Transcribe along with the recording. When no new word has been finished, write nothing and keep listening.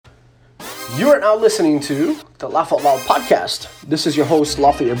You are now listening to the Laugh Out Loud podcast. This is your host,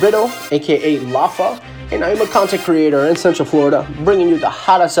 Lafa Brito, aka Lafa, and I am a content creator in Central Florida, bringing you the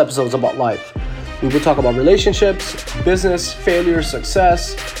hottest episodes about life. We will talk about relationships, business, failure,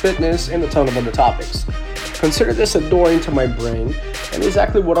 success, fitness, and a ton of other topics. Consider this a door into my brain and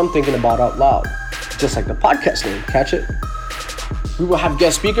exactly what I'm thinking about out loud. Just like the podcast name, catch it? We will have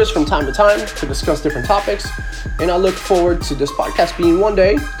guest speakers from time to time to discuss different topics, and I look forward to this podcast being one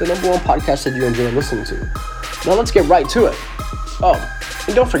day the number one podcast that you enjoy listening to. Now let's get right to it. Oh,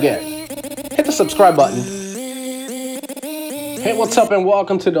 and don't forget, hit the subscribe button. Hey, what's up, and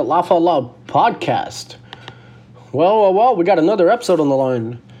welcome to the Laugh Out Loud podcast. Well, we got another episode on the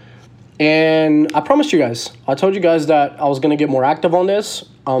line. And I promised you guys, I told you guys that I was going to get more active on this.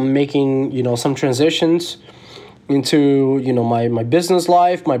 I'm making, some transitions into, my business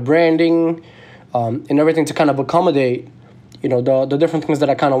life, my branding, and everything to kind of accommodate, the different things that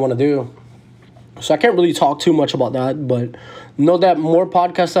I kind of want to do. So I can't really talk too much about that, but know that more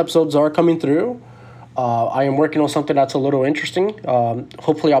podcast episodes are coming through. I am working on something that's a little interesting.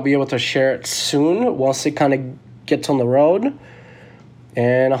 Hopefully I'll be able to share it soon once it kind of gets on the road.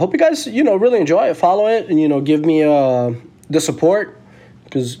 And I hope you guys, really enjoy it, follow it, and, give me the support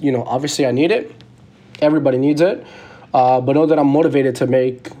because, obviously I need it. Everybody needs it. But know that I'm motivated to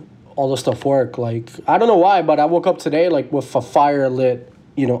make all this stuff work. Like, I don't know why, but I woke up today, with a fire lit,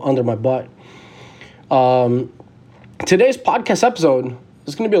 under my butt. Today's podcast episode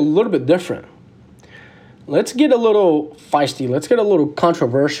is going to be a little bit different. Let's get a little feisty. Let's get a little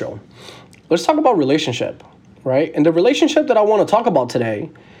controversial. Let's talk about relationship, right? And the relationship that I want to talk about today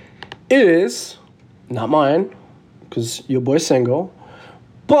is not mine, because your boy's single,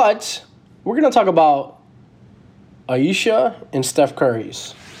 but we're going to talk about Ayesha and Steph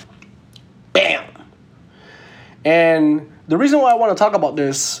Curry's. Bam! And the reason why I want to talk about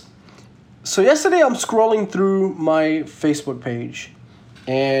this, so yesterday I'm scrolling through my Facebook page,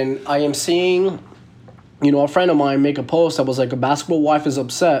 and I am seeing, a friend of mine make a post that was like, a basketball wife is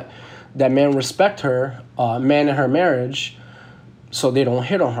upset that men respect her, man in her marriage, so they don't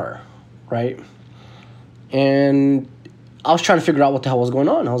hit on her, right? And I was trying to figure out what the hell was going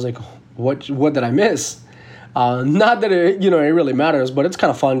on. I was like, what did I miss? Not that it really matters, but it's kind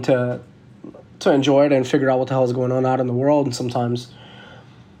of fun to enjoy it and figure out what the hell is going on out in the world and sometimes.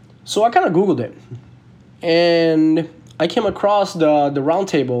 So I kind of Googled it, and I came across the round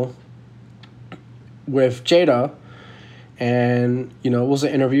table with Jada, and it was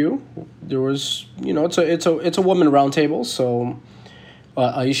an interview. There was it's a woman round table, so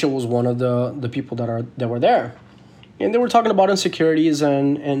Ayesha was one of the people that were there. And they were talking about insecurities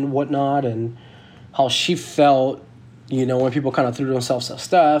and whatnot, and how she felt, when people kind of threw themselves at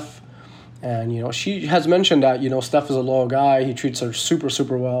Steph. And, she has mentioned that, Steph is a loyal guy. He treats her super,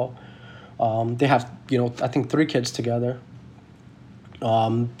 super well. They have, I think 3 kids together.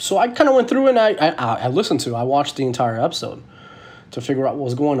 So I kind of went through and I listened to, I watched the entire episode to figure out what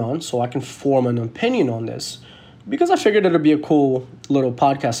was going on so I can form an opinion on this. Because I figured it would be a cool little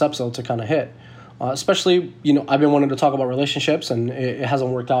podcast episode to kind of hit. Especially, I've been wanting to talk about relationships, and it hasn't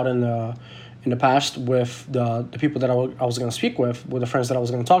worked out in the past with the people that I was going to speak with the friends that I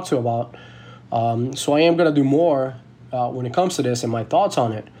was going to talk to about. So I am going to do more when it comes to this and my thoughts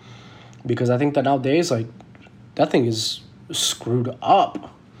on it, because I think that nowadays, that thing is screwed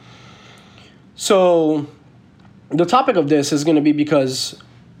up. So the topic of this is going to be because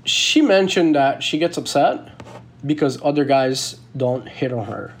she mentioned that she gets upset because other guys don't hit on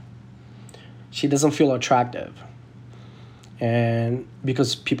her. She doesn't feel attractive. And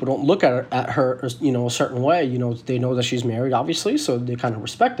because people don't look at her, a certain way, they know that she's married, obviously, so they kind of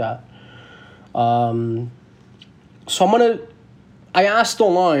respect that. So I asked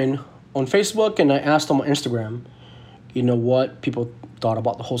online on Facebook, and I asked on my Instagram, what people thought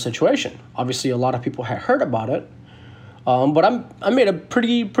about the whole situation. Obviously, a lot of people had heard about it. But I made a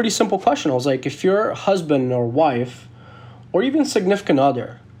pretty simple question. I was like, if your husband or wife, or even significant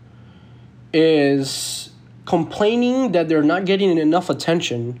other, is complaining that they're not getting enough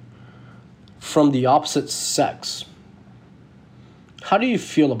attention from the opposite sex, how do you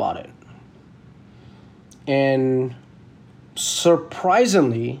feel about it? And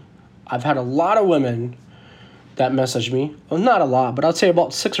surprisingly, I've had a lot of women that message me. Well, not a lot, but I'd say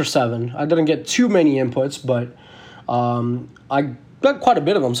about 6 or 7. I didn't get too many inputs, but I got quite a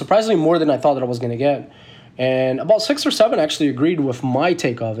bit of them, surprisingly more than I thought that I was going to get. And about 6 or 7 actually agreed with my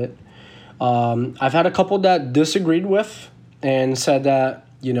take of it. I've had a couple that disagreed with and said that,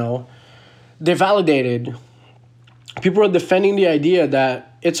 they validated. People are defending the idea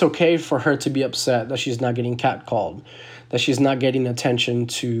that it's okay for her to be upset that she's not getting catcalled, that she's not getting attention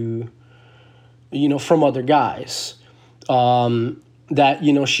to from other guys. That,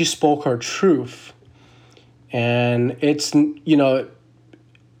 she spoke her truth. And it's,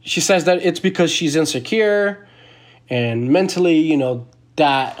 she says that it's because she's insecure and mentally,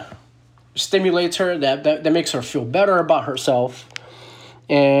 that stimulates her, that makes her feel better about herself.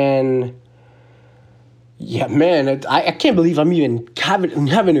 And yeah, man, I can't believe I'm even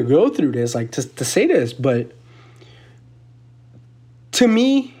having to go through this, like to say this, but to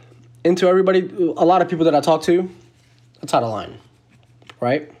me and to everybody, a lot of people that I talk to, it's out of line,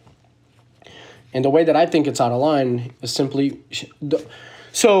 right? And the way that I think it's out of line is simply,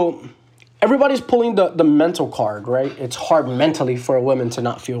 so everybody's pulling the mental card, right? It's hard mentally for a woman to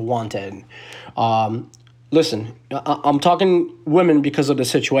not feel wanted. Listen, I'm talking women because of the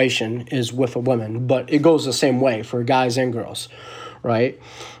situation is with a woman, but it goes the same way for guys and girls, right?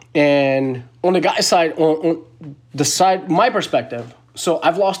 And on the guy's side, on the side, my perspective, so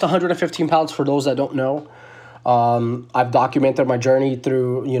I've lost 115 pounds for those that don't know. I've documented my journey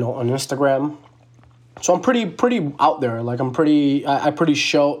through, on Instagram. So I'm pretty out there. Like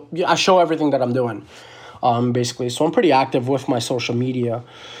I show everything that I'm doing, basically. So I'm pretty active with my social media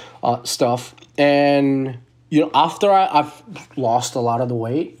stuff. And, after I've lost a lot of the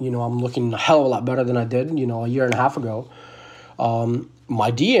weight, I'm looking a hell of a lot better than I did, a year and a half ago.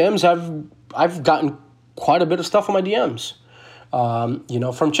 My DMs, I've gotten quite a bit of stuff on my DMs,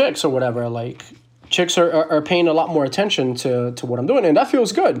 from chicks or whatever. Like chicks are paying a lot more attention to what I'm doing, and that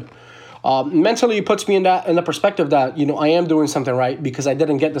feels good. Mentally, it puts me in the perspective that, I am doing something right because I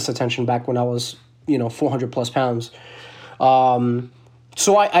didn't get this attention back when I was, 400 plus pounds.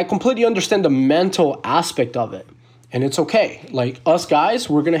 So I completely understand the mental aspect of it. And it's okay. Like us guys,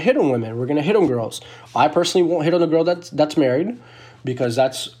 we're going to hit on women. We're going to hit on girls. I personally won't hit on a girl that's married because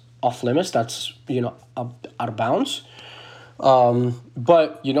that's off limits. That's, out of bounds.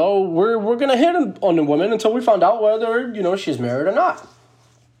 But, we're going to hit on the woman until we find out whether, she's married or not.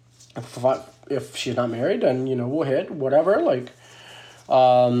 If she's not married, then, we'll hit whatever. Like,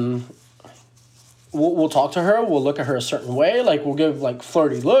 we'll talk to her. We'll look at her a certain way. Like, we'll give, like,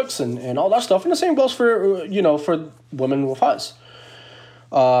 flirty looks and all that stuff. And the same goes for, for women with us.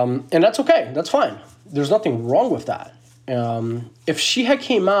 And that's okay. That's fine. There's nothing wrong with that. If she had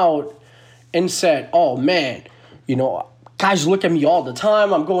came out and said, oh, man, guys look at me all the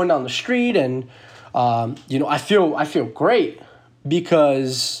time. I'm going down the street and, I feel great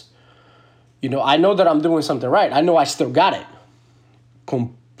because, I know that I'm doing something right. I know I still got it.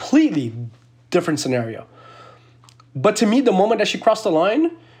 Completely different scenario. But to me, the moment that she crossed the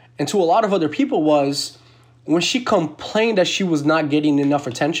line, and to a lot of other people, was when she complained that she was not getting enough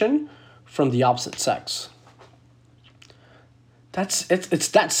attention from the opposite sex. It's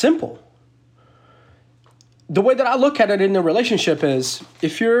that simple. The way that I look at it in a relationship is,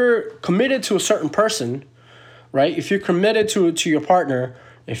 if you're committed to a certain person, right? If you're committed to your partner,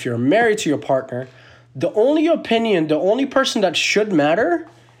 if you're married to your partner, the only person that should matter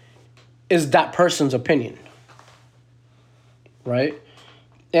is that person's opinion, right?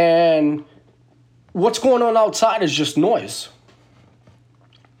 And what's going on outside is just noise.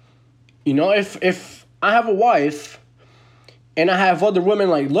 If I have a wife and I have other women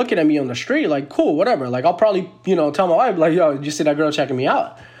like looking at me on the street, like, cool, whatever. Like, I'll probably, tell my wife, like, yo, did you see that girl checking me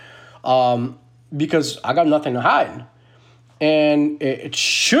out? Because I got nothing to hide. And it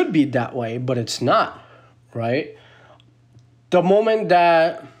should be that way, but it's not, right? The moment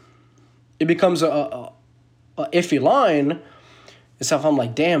that it becomes a iffy line, it's if I'm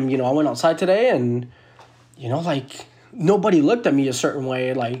like, damn, I went outside today and, like, nobody looked at me a certain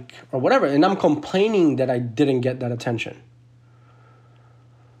way, like, or whatever. And I'm complaining that I didn't get that attention,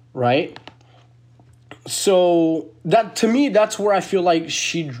 right? So that, to me, that's where I feel like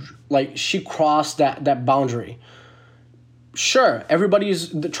she crossed that boundary. Sure,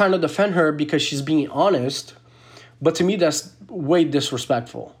 everybody's trying to defend her because she's being honest, but to me, that's way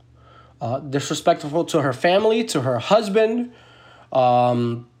disrespectful. Disrespectful to her family, to her husband,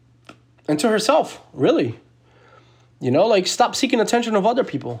 and to herself, really. Like, stop seeking attention of other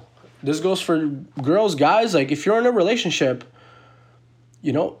people. This goes for girls, guys. Like, if you're in a relationship,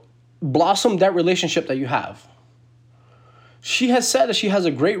 blossom that relationship that you have. She has said that she has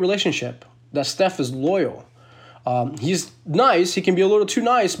a great relationship, that Steph is loyal. He's nice. He can be a little too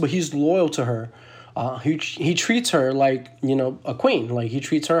nice, but he's loyal to her. He treats her like, a queen. Like, he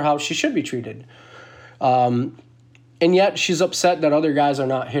treats her how she should be treated. And yet she's upset that other guys are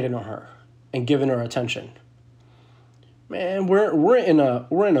not hitting on her and giving her attention. Man, we're in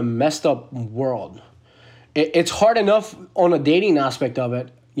a messed up world. It's hard enough on a dating aspect of it,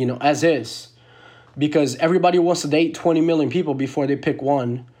 as is, because everybody wants to date 20 million people before they pick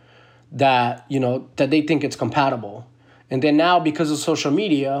one that, that they think it's compatible. And then now, because of social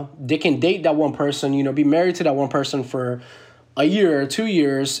media, they can date that one person, be married to that one person for a year or 2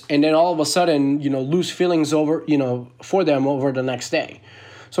 years, and then all of a sudden, lose feelings over, for them over the next day.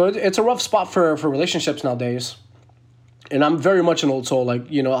 So it's a rough spot for relationships nowadays. And I'm very much an old soul.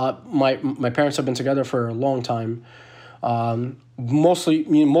 Like, my parents have been together for a long time. Mostly,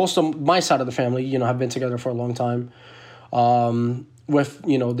 most of my side of the family, have been together for a long time. With,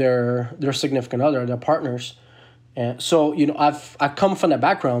 their significant other, their partners. And so, I come from that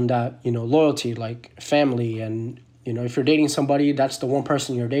background that, loyalty, like family, and, if you're dating somebody, that's the one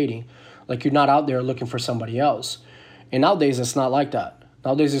person you're dating. Like, you're not out there looking for somebody else. And nowadays, it's not like that.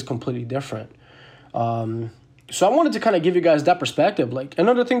 Nowadays, it's completely different. So I wanted to kind of give you guys that perspective. Like,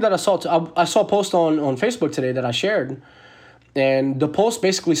 another thing that I saw a post on Facebook today that I shared. And the post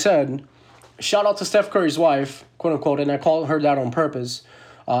basically said, shout out to Steph Curry's wife, quote unquote, and I call her that on purpose.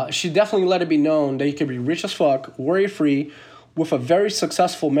 She definitely let it be known that you could be rich as fuck, worry-free, with a very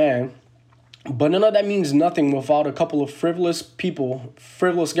successful man, but none of that means nothing without a couple of frivolous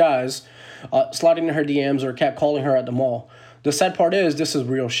guys, sliding in her DMs or catcalling her at the mall. The sad part is, this is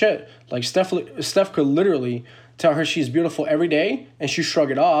real shit. Like, Steph could literally tell her she's beautiful every day, and she shrug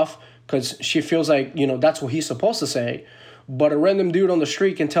it off because she feels like, that's what he's supposed to say. But a random dude on the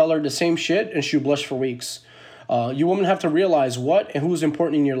street can tell her the same shit, and she'll blush for weeks. You women have to realize what and who's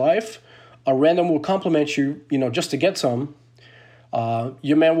important in your life. A random will compliment you, just to get some.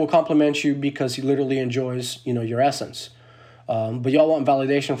 Your man will compliment you because he literally enjoys, your essence. But y'all want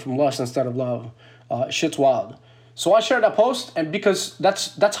validation from lust instead of love. Shit's wild. So I shared that post, and because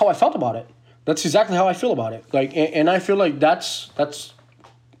that's how I felt about it. That's exactly how I feel about it. Like, and I feel like that's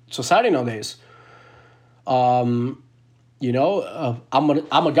society nowadays. I'm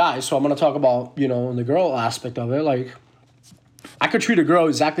a guy, so I'm gonna talk about, the girl aspect of it. Like, I could treat a girl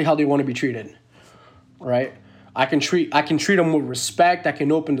exactly how they want to be treated, right? I can treat them with respect. I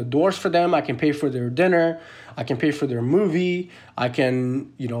can open the doors for them. I can pay for their dinner. I can pay for their movie. I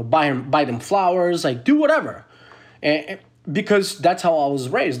can, buy them flowers. Like, do whatever, and because that's how I was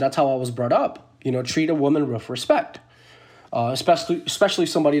raised. That's how I was brought up. Treat a woman with respect, especially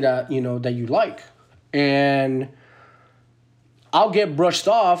somebody that that you like, and I'll get brushed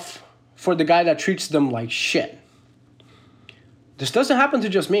off for the guy that treats them like shit. This doesn't happen to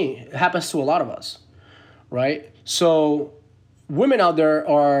just me. It happens to a lot of us, right? So women out there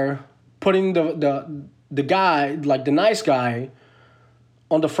are putting the guy, like the nice guy,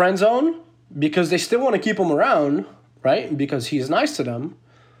 on the friend zone because they still want to keep him around, right? Because he's nice to them.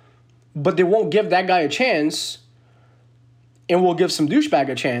 But they won't give that guy a chance, and will give some douchebag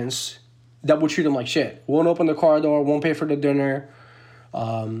a chance that will treat him like shit. Won't open the car door, won't pay for the dinner,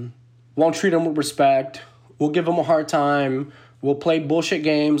 won't treat him with respect, will give him a hard time, will play bullshit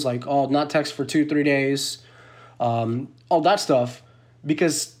games like, not text for 2-3 days, all that stuff,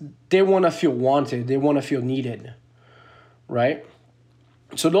 because they want to feel wanted, they want to feel needed, right?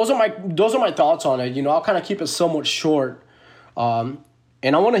 So those are my thoughts on it. I'll kind of keep it somewhat short, and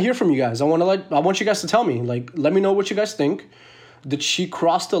I want to hear from you guys. I want you guys to tell me, like, let me know what you guys think. Did she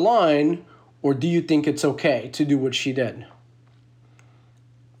cross the line, or do you think it's okay to do what she did?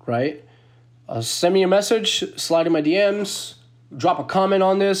 Right? Send me a message, slide in my DMs, drop a comment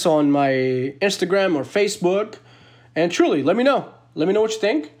on this on my Instagram or Facebook, and truly, let me know. Let me know what you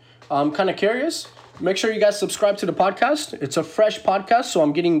think. I'm kind of curious. Make sure you guys subscribe to the podcast. It's a fresh podcast, so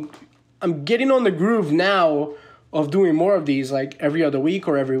I'm getting on the groove now of doing more of these, like every other week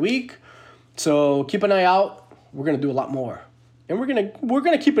or every week. So keep an eye out. We're gonna do a lot more, and we're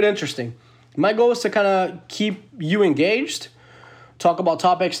gonna keep it interesting. My goal is to kind of keep you engaged, talk about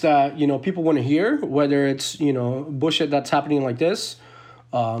topics that people want to hear, whether it's bullshit that's happening like this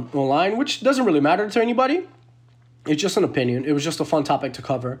online, which doesn't really matter to anybody. It's just an opinion. It was just a fun topic to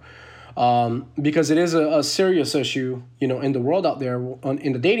cover, because it is a serious issue, in the world out there,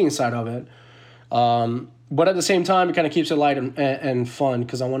 in the dating side of it. But at the same time, it kind of keeps it light and fun,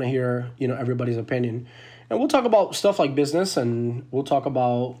 because I want to hear, everybody's opinion. And we'll talk about stuff like business, and we'll talk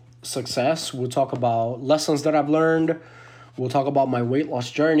about success. We'll talk about lessons that I've learned. We'll talk about my weight loss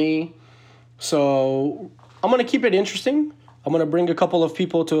journey. So I'm going to keep it interesting. I'm going to bring a couple of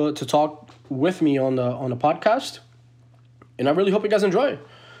people to talk with me on the podcast. And I really hope you guys enjoy.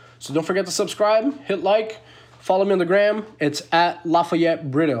 So don't forget to subscribe, hit like, follow me on the gram. It's at Lafayette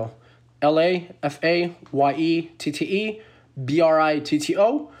Brito. LAFAYETTE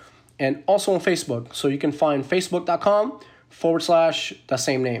BRITTO. And also on Facebook. So you can find facebook.com/that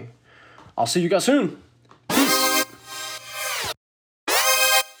same name. I'll see you guys soon.